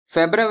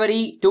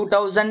February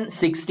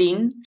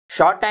 2016,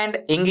 Shorthand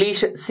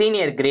English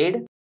Senior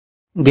Grade.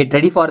 Get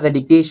ready for the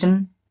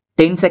dictation.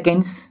 10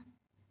 seconds.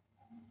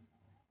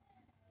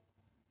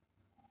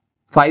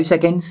 5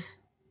 seconds.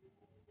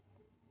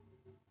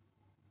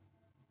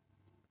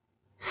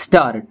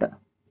 Start.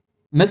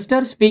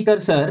 Mr. Speaker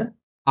Sir,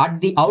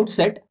 at the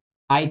outset,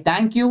 I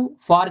thank you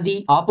for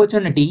the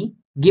opportunity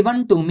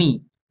given to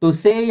me to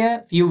say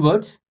a few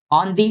words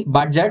on the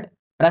budget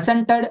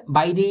presented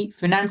by the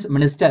Finance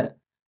Minister.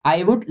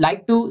 I would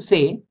like to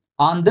say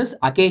on this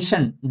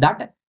occasion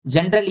that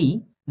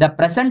generally the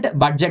present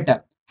budget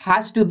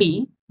has to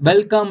be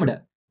welcomed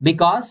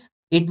because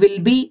it will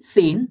be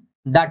seen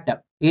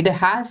that it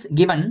has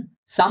given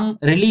some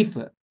relief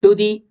to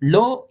the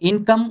low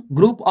income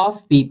group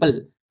of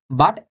people.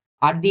 But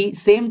at the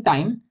same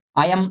time,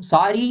 I am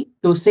sorry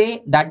to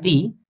say that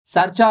the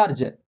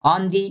surcharge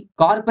on the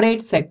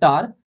corporate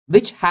sector,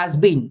 which has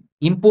been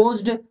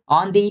imposed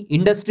on the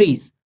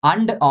industries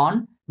and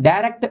on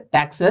direct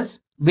taxes,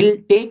 will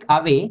take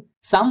away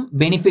some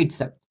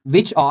benefits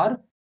which are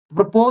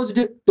proposed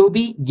to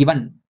be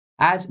given.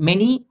 As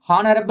many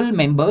honorable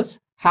members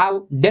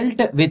have dealt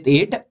with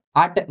it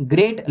at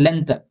great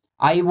length,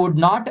 I would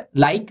not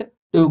like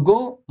to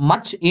go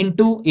much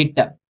into it.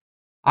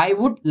 I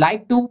would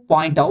like to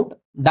point out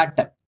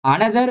that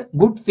another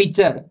good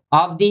feature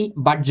of the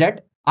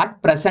budget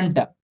at present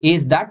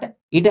is that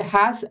it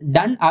has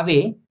done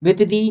away with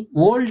the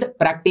old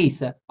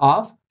practice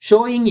of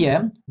showing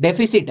a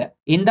deficit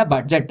in the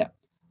budget.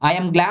 I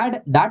am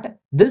glad that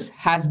this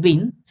has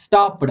been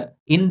stopped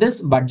in this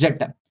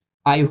budget.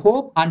 I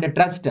hope and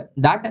trust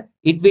that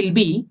it will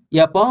be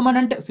a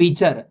permanent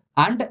feature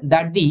and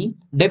that the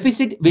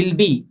deficit will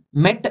be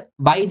met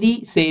by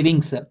the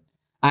savings.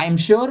 I am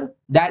sure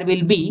there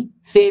will be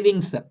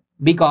savings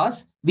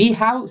because we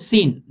have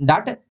seen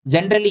that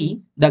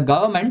generally the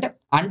government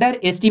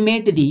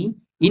underestimate the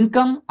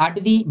income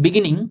at the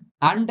beginning,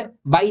 and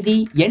by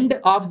the end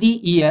of the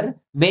year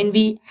when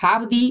we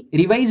have the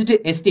revised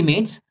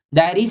estimates,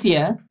 there is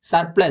a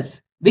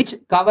surplus which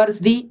covers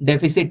the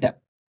deficit.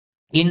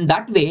 In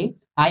that way,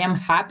 I am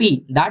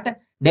happy that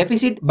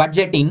deficit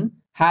budgeting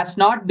has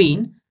not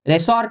been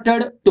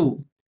resorted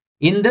to.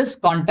 In this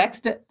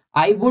context,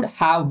 I would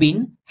have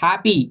been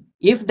happy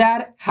if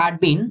there had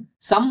been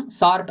some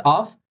sort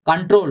of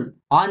control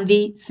on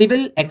the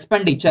civil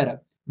expenditure,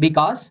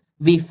 because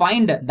we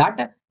find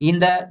that in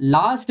the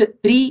last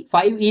 3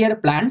 5-year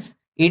plans,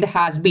 it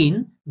has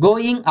been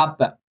going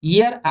up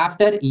year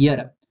after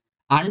year.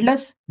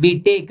 Unless we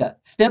take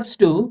steps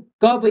to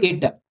curb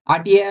it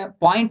at a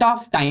point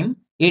of time,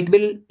 it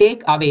will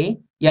take away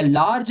a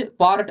large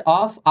part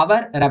of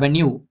our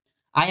revenue.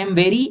 I am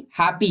very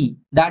happy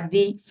that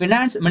the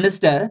Finance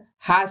Minister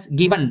has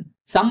given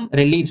some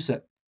reliefs,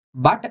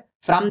 but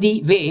from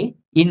the way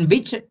in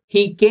which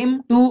he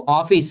came to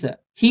office,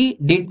 he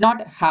did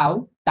not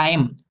have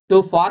time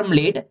to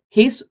formulate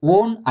his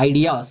own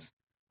ideas.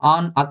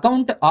 On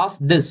account of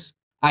this,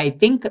 I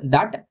think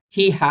that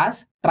he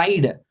has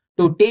tried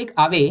to take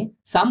away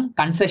some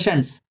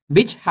concessions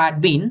which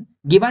had been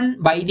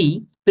given by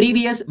the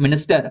previous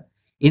minister.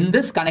 In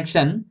this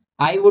connection,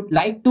 I would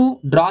like to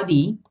draw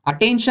the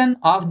attention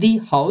of the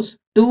House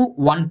to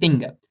one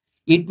thing.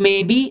 It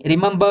may be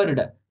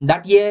remembered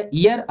that a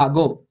year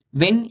ago,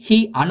 when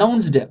he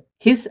announced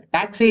his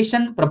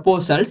taxation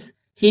proposals,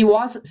 he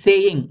was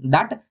saying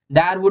that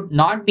there would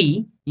not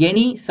be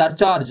any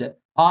surcharge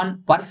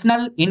on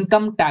personal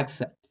income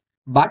tax.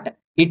 But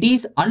it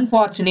is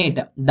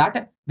unfortunate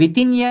that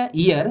within a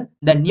year,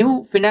 the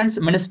new finance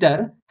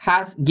minister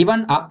has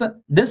given up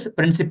this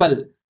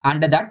principle,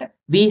 and that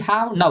we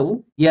have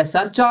now a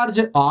surcharge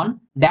on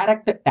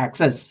direct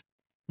taxes.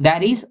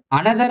 There is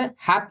another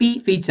happy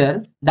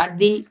feature that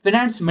the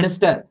finance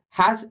minister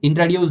has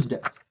introduced.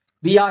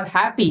 We are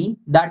happy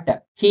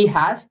that he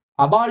has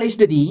abolished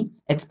the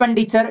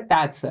expenditure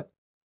tax.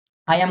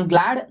 I am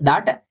glad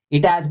that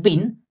it has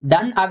been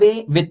done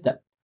away with.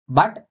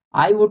 But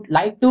I would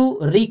like to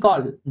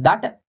recall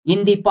that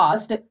in the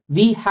past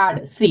we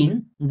had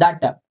seen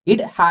that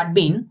it had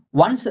been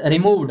once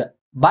removed,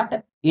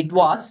 but it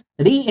was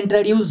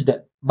reintroduced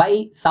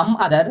by some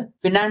other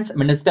finance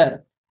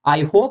minister.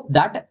 I hope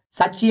that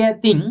such a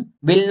thing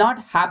will not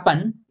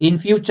happen in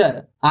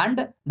future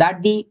and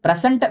that the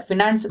present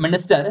finance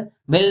minister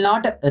will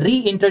not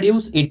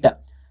reintroduce it.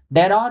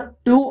 There are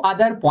two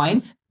other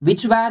points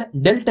which were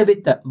dealt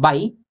with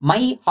by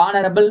my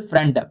honorable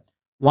friend.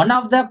 One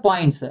of the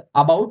points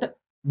about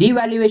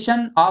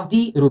devaluation of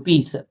the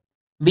rupees.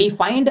 We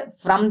find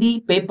from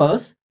the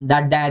papers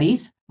that there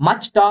is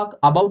much talk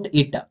about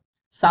it.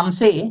 Some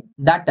say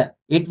that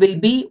it will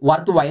be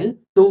worthwhile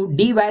to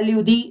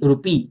devalue the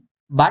rupee,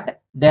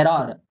 but there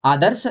are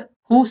others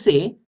who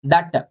say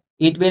that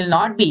it will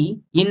not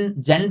be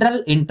in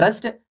general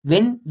interest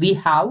when we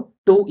have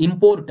to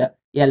import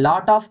a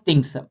lot of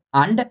things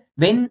and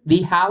when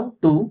we have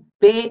to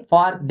pay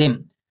for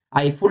them.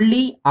 I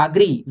fully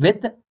agree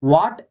with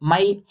what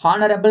my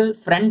honorable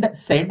friend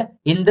said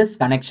in this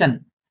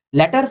connection.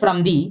 Letter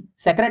from the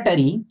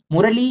Secretary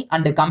Murali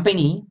and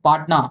Company,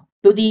 Patna,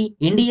 to the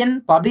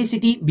Indian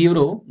Publicity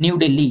Bureau, New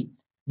Delhi.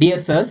 Dear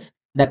sirs,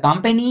 the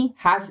company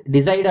has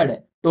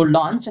decided to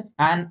launch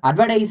an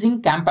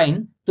advertising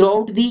campaign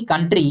throughout the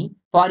country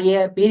for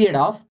a period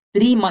of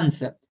 3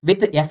 months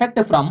with effect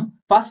from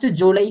 1st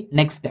July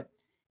next.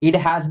 It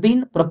has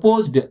been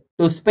proposed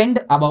to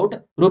spend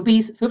about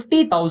rupees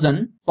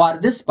 50,000 for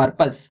this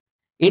purpose.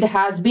 It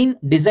has been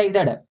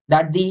decided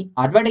that the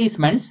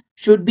advertisements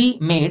should be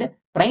made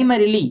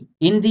primarily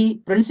in the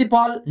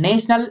principal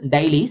national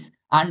dailies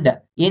and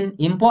in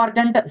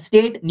important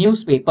state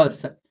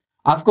newspapers.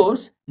 Of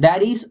course,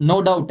 there is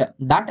no doubt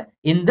that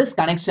in this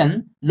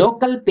connection,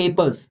 local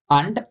papers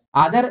and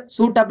other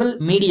suitable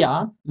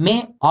media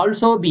may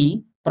also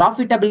be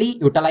profitably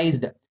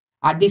utilized.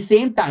 At the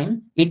same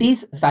time, it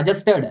is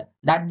suggested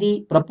that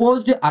the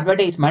proposed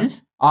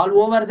advertisements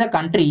all over the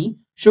country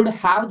should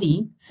have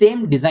the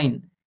same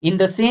design. In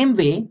the same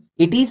way,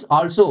 it is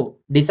also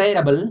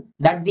desirable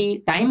that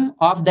the time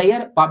of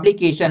their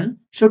publication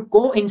should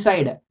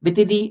coincide with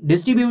the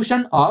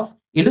distribution of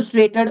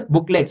illustrated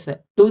booklets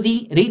to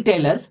the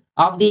retailers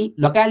of the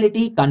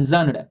locality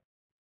concerned.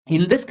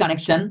 In this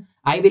connection,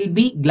 I will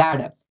be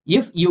glad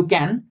if you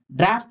can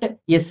draft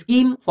a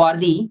scheme for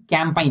the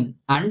campaign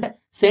and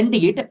send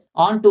it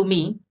on to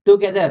me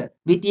together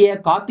with a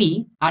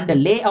copy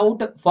and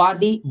layout for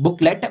the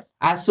booklet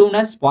as soon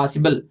as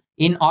possible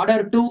in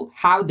order to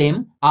have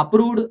them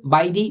approved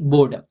by the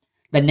board.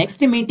 The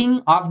next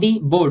meeting of the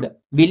board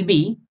will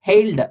be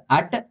held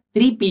at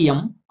 3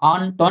 p.m.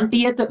 on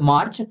 20th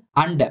March,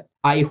 and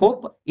I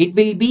hope it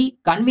will be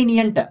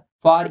convenient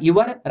for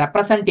your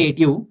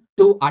representative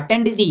to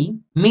attend the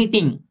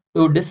meeting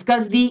to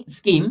discuss the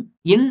scheme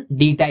in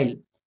detail.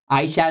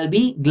 I shall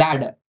be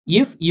glad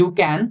if you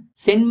can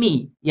send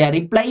me a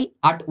reply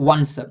at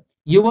once.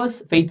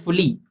 Yours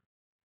faithfully,